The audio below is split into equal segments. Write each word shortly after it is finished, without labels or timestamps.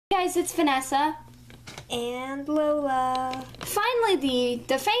guys, it's Vanessa. And Lola. Finally,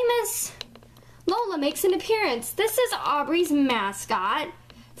 the famous Lola makes an appearance. This is Aubrey's mascot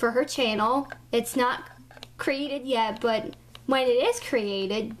for her channel. It's not created yet, but when it is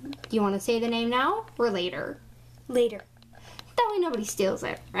created, do you want to say the name now or later? Later. That way nobody steals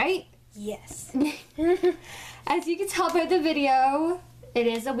it, right? Yes. As you can tell by the video, it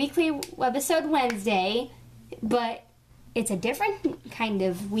is a weekly webisode Wednesday, but it's a different kind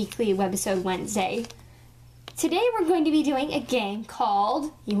of weekly webisode Wednesday. Today we're going to be doing a game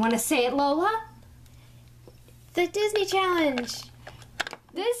called, you want to say it, Lola? The Disney Challenge.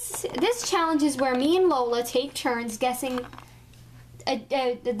 This challenge is where me and Lola take turns guessing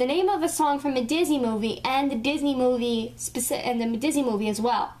the name of a song from a Disney movie and the Disney movie as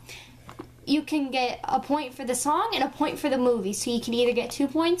well. You can get a point for the song and a point for the movie, so you can either get 2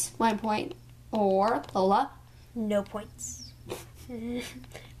 points, 1 point, or Lola, no points.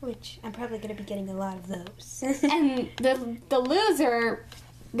 Which I'm probably going to be getting a lot of those. And the loser,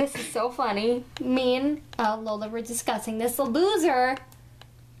 this is so funny. Me and Lola were discussing this. The loser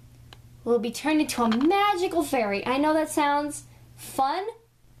will be turned into a magical fairy. I know that sounds fun,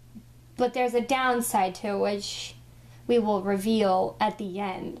 but there's a downside to it, which we will reveal at the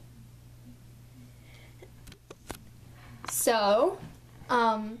end. So,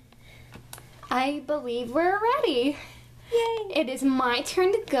 I believe we're ready. Yay! It is my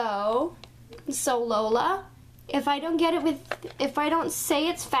turn to go. So Lola, if I don't say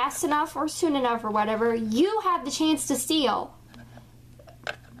it's fast enough or soon enough or whatever, you have the chance to steal.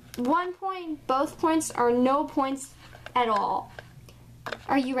 1 point, both points, or no points at all.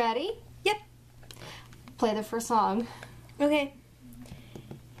 Are you ready? Yep. Play the first song. Okay.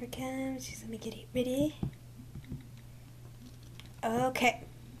 Here it comes. Just let me get it ready. Okay.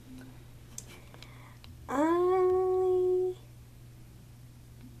 Okay.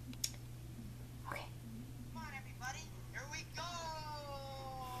 Come on, everybody. Here we go.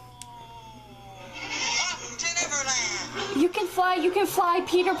 Off to Neverland. You can fly,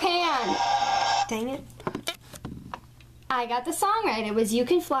 Peter Pan. Dang it. I got the song right. It was You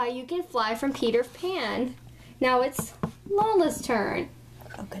Can Fly from Peter Pan. Now it's Lola's turn.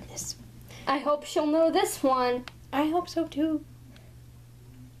 Oh, goodness. I hope she'll know this one. I hope so, too.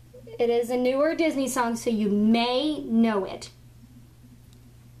 It is a newer Disney song, so you may know it.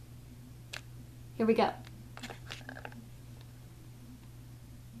 Here we go.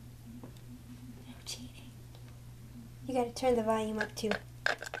 No cheating. You gotta turn the volume up, too.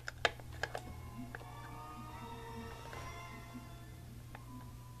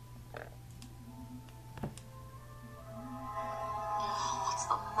 What's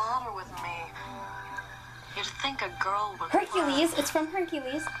the matter with me? You'd think a girl would Hercules. It's from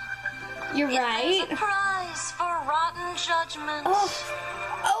Hercules. You're right. A prize for rotten judgment.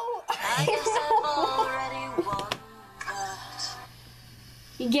 Oh, I guess I've already won that.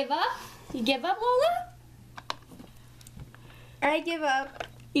 You give up? You give up, Lola? I give up.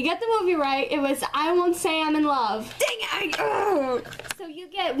 You got the movie right. It was I Won't Say I'm in Love. Dang it! So you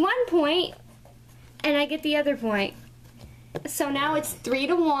get 1 point, and I get the other point. So now it's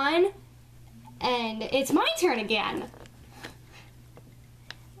 3-1, and it's my turn again.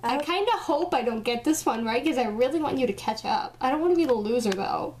 I kind of hope I don't get this one right, because I really want you to catch up. I don't want to be the loser,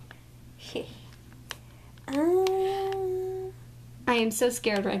 though. I am so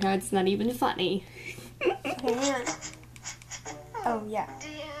scared right now, it's not even funny. Oh, yeah.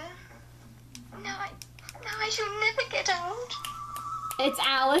 Dear, now I shall never get out. It's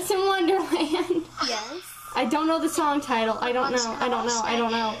Alice in Wonderland. Yes. I don't know the song title. I don't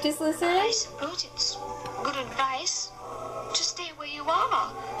know. Just listen. I suppose it's good advice to stay where you are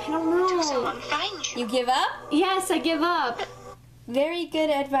I don't till know. someone finds you. You give up? Yes, I give up. Very good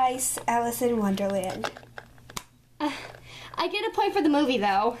advice, Alice in Wonderland. I get a point for the movie,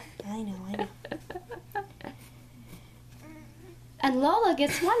 though. I know. And Lola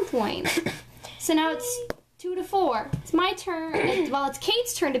gets 1 point. So now it's 2-4. It's my turn. Well, it's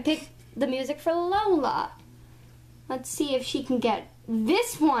Kate's turn to pick the music for Lola. Let's see if she can get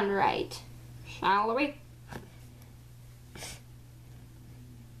this one right. Shall we?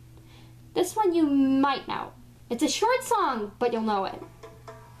 This one you might know. It's a short song, but you'll know it.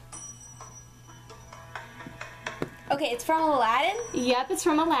 Okay, it's from Aladdin? Yep, it's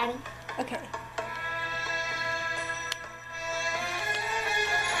from Aladdin. Okay.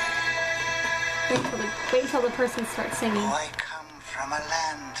 Wait until the person starts singing. I come from a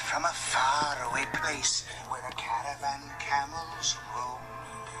land, from a faraway place, where the caravan camels roam.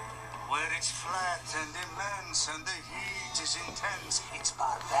 Where it's flat and immense and the heat is intense. It's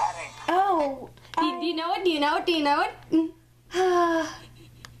barbaric. Oh. Do you know it? Do you know it? Do you know it?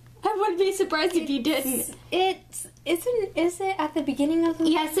 be surprised if you didn't. Is it at the beginning of the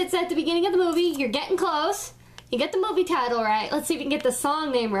movie? Yes, it's at the beginning of the movie. You're getting close. You get the movie title right. Let's see if you can get the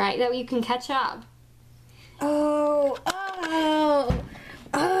song name right. That way you can catch up.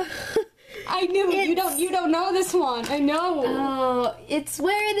 I knew you don't know this one. I know. Oh, it's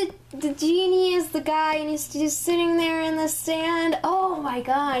where the genie is the guy and he's just sitting there in the sand. Oh my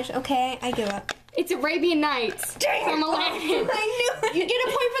gosh. Okay, I give up. It's Arabian Nights from Aladdin. I knew it. You get a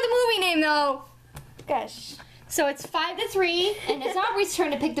point for the movie name though. Gosh. So it's 5-3, and it's Aubrey's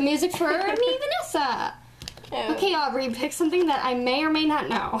turn to pick the music for me, Vanessa. Oh. Okay, Aubrey, pick something that I may or may not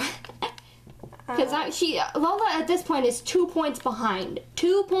know. Because Lola at this point is 2 points behind.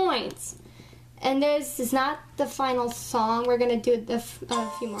 2 points. And this is not the final song. We're going to do a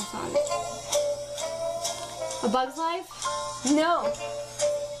few more songs. A Bug's Life? No.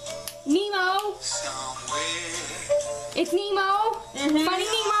 Nemo? It's Nemo? Mm-hmm.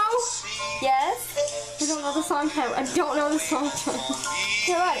 Finding Nemo? Yes. I don't know the song title. I don't know the song title.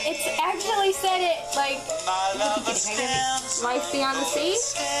 Come on, it's actually said it like Life Beyond the Sea?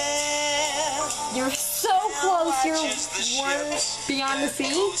 you're so close. You're one. Beyond the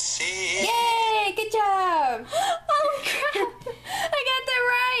Sea? Yay! Good job. Oh crap! I got that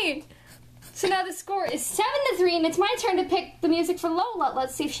right! So now the score is 7-3, and it's my turn to pick the music for Lola.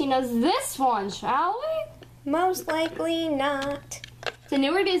 Let's see if she knows this one, shall we? Most likely not. It's a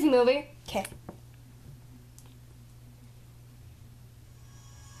newer Disney movie. Okay.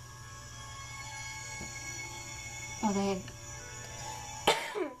 Oh, they.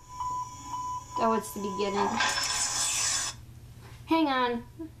 Oh, it's the beginning. Hang on.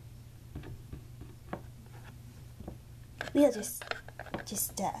 We'll just. Do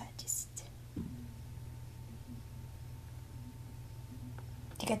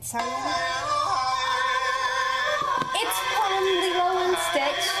you get the song ready? It's from Lilo and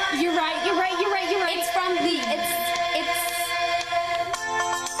Stitch. You're right. It's from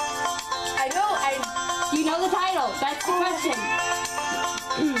I know. You know the title. That's the question.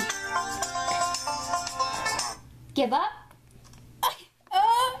 Give up?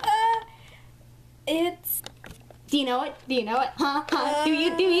 It's. Do you know it? Huh? Do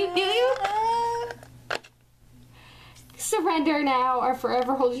you? Surrender now or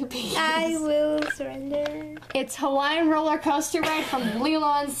forever hold your peace. I will surrender. It's Hawaiian Roller Coaster Ride from Lilo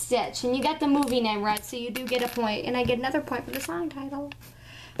and Stitch. And you got the movie name right, so you do get a point. And I get another point for the song title.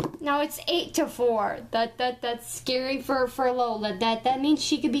 Now it's 8-4. That's scary for Lola. That means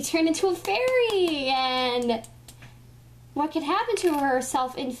she could be turned into a fairy. And what could happen to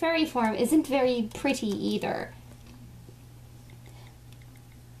herself in fairy form isn't very pretty either.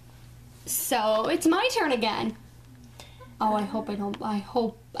 So it's my turn again. Oh, I hope I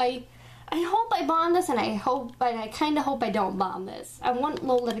bomb this, and I kind of hope I don't bomb this. I want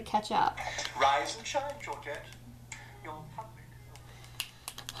Lola to catch up. Rise and shine, Georgette. You're public.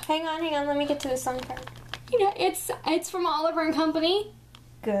 Hang on. Let me get to the song part. You know, it's from Oliver and Company.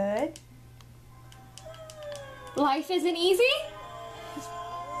 Good. Life isn't easy?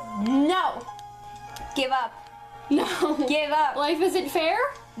 No. Give up. No. Give up. Life isn't fair?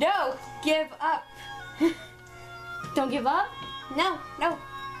 No. Give up. Don't give up? No.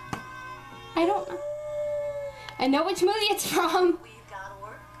 I don't know. I know which movie it's from. We've got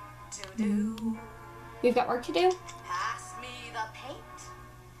work to do. We've got work to do? Pass me the paint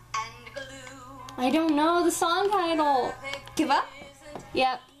and glue. I don't know the song title. Give up.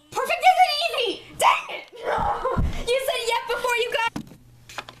 Yep. Perfect isn't easy! Dang it! You said yep before you got.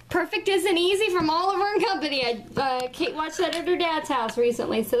 Perfect isn't easy from Oliver and Company. Kate watched that at her dad's house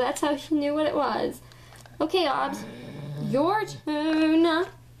recently, so that's how she knew what it was. Okay, Obs. Your turn. I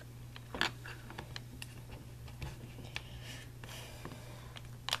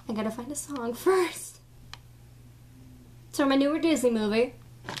gotta find a song first. It's from a newer Disney movie.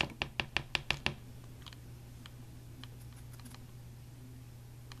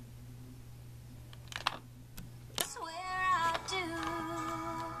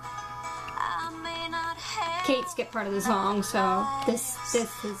 Kate skipped part of the song, so this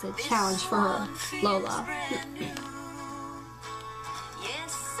is a challenge for her, Lola.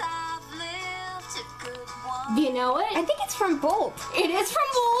 Do you know it? I think it's from Bolt. It is from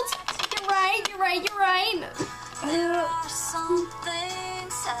Bolt. You're right. There are some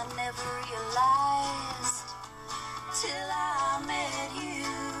things I never realized till I met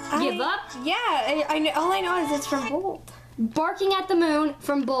you. Give up? Yeah, I know. All I know is it's from Bolt. Barking at the Moon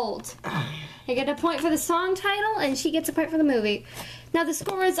from Bolt. I get a point for the song title, and she gets a point for the movie. Now the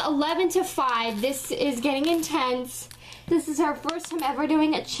score is 11-5. This is getting intense. This is our first time ever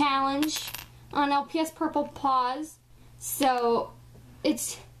doing a challenge on LPS Purple Paws. So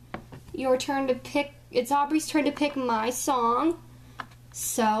it's your turn to pick. It's Aubrey's turn to pick my song.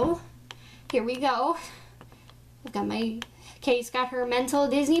 So, here we go. I've got my... Kate's got her mental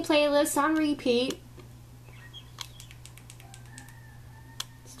Disney playlist on repeat.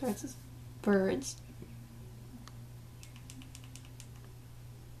 Starts as birds.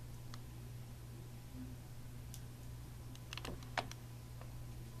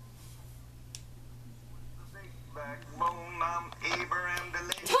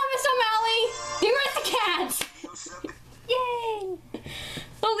 Thomas O'Malley! Here are the cats! Yay!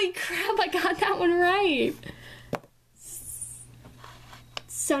 Holy crap, I got that one right.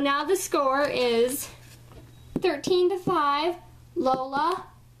 So now the score is 13-5. Lola,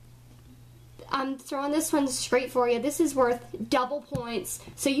 I'm throwing this one straight for you. This is worth double points,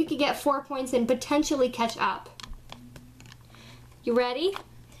 so you could get 4 points and potentially catch up. You ready?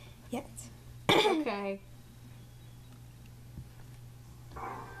 Yes. Okay.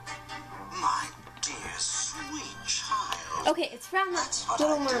 My dear sweet child. Okay, it's from That's what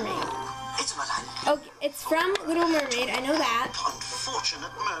Little I do. Mermaid. It's what I do. Okay, it's from Little Mermaid. I know that. Unfortunate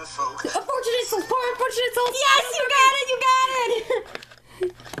merfolk. Unfortunate souls, poor unfortunate souls. Yes, you got it, you got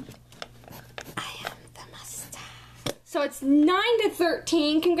it! I am the master. So it's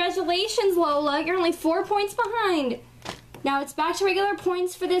 9-13. Congratulations, Lola. You're only 4 points behind. Now it's back to regular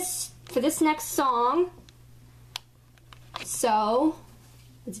points for this next song. So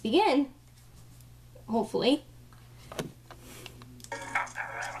let's begin. Hopefully.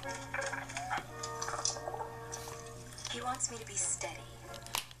 He wants me to be steady.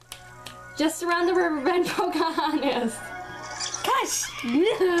 Just around the riverbed, Pocahontas. Gosh.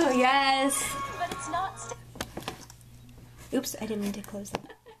 No, yes. But it's not steady. Oops, I didn't mean to close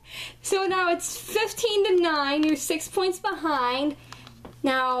that. So now it's 15-9. You're 6 points behind.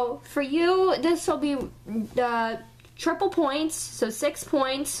 Now for you, this will be triple points, so 6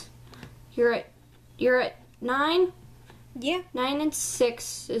 points. You're at 9. Yeah. 9 and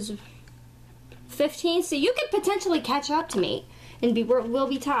 6 is 15. So you could potentially catch up to me, and we'll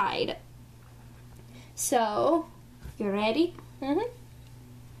be tied. So you ready? Mhm.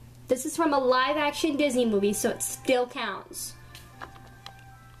 This is from a live-action Disney movie, so it still counts.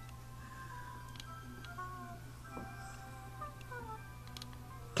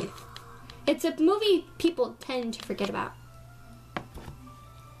 It's a movie people tend to forget about.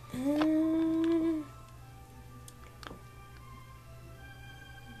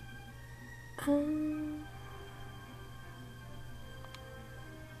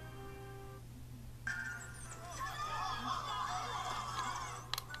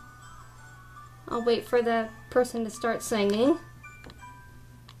 I'll wait for the person to start singing.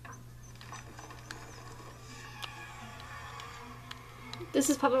 This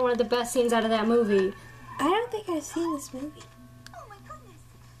is probably one of the best scenes out of that movie. I don't think I've seen this movie. Oh my goodness.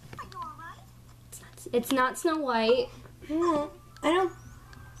 Are you alright? It's not Snow White. No, I don't.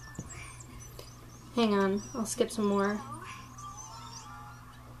 Hang on, I'll skip some more.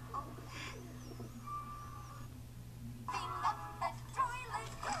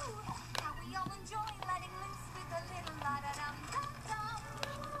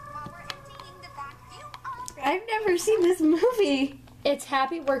 I've never seen this movie. It's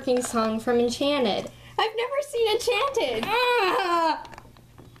Happy Working Song from Enchanted. I've never seen Enchanted. Ah!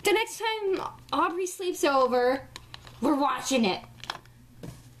 The next time Aubrey sleeps over, we're watching it.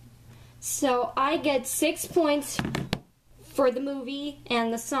 So I get 6 points for the movie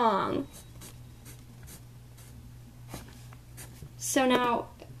and the song. So now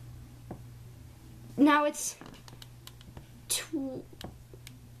it's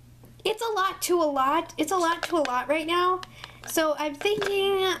It's a lot to a lot. It's a lot to a lot right now. So I'm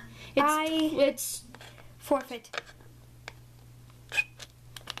thinking it's forfeit.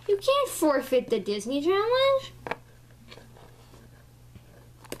 You can't forfeit the Disney challenge.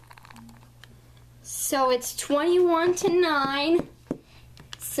 So it's 21-9.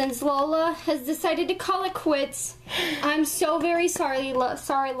 Since Lola has decided to call it quits, I'm so very sorry,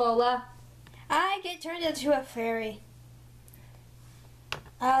 Lola. I get turned into a fairy.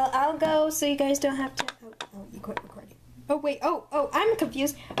 I'll go so you guys don't have to. Oh, you quit recording. Oh wait. Oh, I'm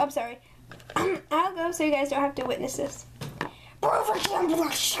confused. Oh, I'm sorry. I'll go so you guys don't have to witness this.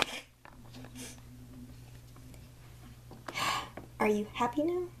 Are you happy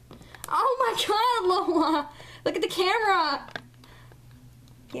now? Oh my God, Lola! Look at the camera.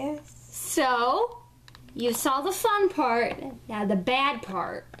 Yes. So, you saw the fun part. Now the bad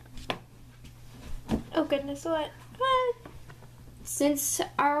part. Oh goodness, what? Since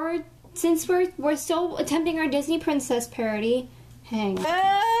we're still attempting our Disney princess parody,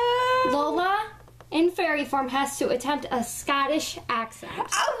 Lola in fairy form has to attempt a Scottish accent.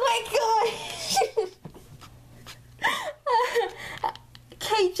 Oh my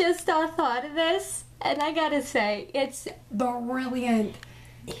just thought of this, and I gotta say, it's brilliant.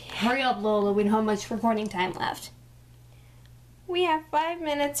 Hurry up, Lola. We don't have much recording time left. We have 5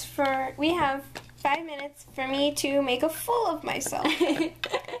 minutes for me to make a fool of myself.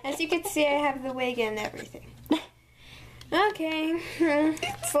 As you can see, I have the wig and everything. Okay,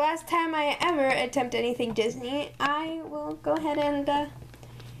 it's the last time I ever attempt anything Disney. I will go ahead and,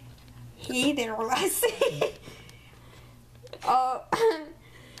 hey there, lassie.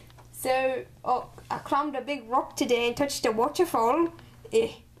 I climbed a big rock today and touched a waterfall.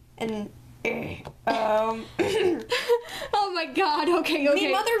 Oh my God! Okay.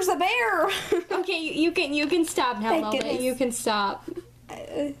 Me mother's a bear. Okay, you can stop now, Thank Lola. goodness. You can stop.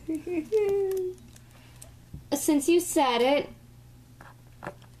 Since you said it,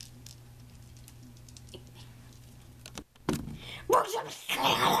 that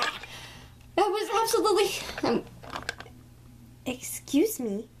was absolutely. Excuse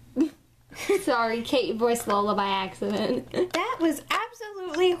me. Sorry, Kate voiced Lola by accident. That was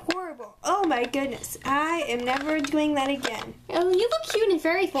absolutely horrible. Oh my goodness. I am never doing that again. Oh, you look cute in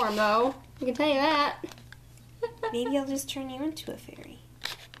fairy form, though. I can tell you that. Maybe I'll just turn you into a fairy.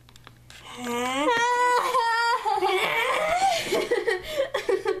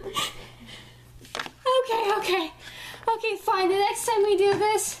 Okay, fine. The next time we do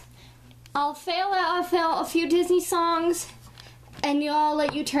this, I'll fail a few Disney songs, and I'll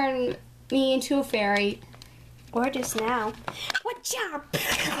let you turn me into a fairy. Or just now. What's up?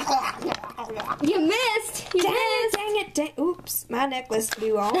 You missed! Dang it. Oops, my necklace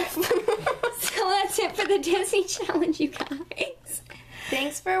blew off. So that's it for the Disney challenge, you guys.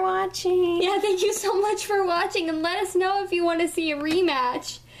 Thanks for watching. Yeah, thank you so much for watching, and let us know if you want to see a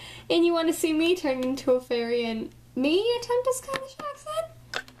rematch, and you want to see me turn into a fairy and me attempt a Scottish accent.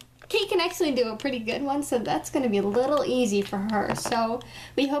 Kate can actually do a pretty good one, so that's going to be a little easy for her. So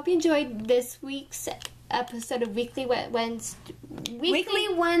we hope you enjoyed this week's episode of Weekly Wednesday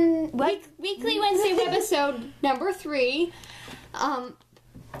Webisode number 3.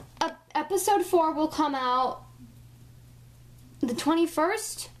 Episode 4 will come out the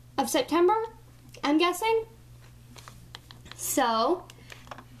 21st of September, I'm guessing. So,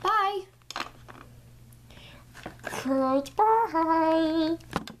 bye. Goodbye.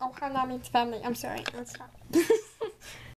 Oh, her name is family. I'm sorry. Let's stop.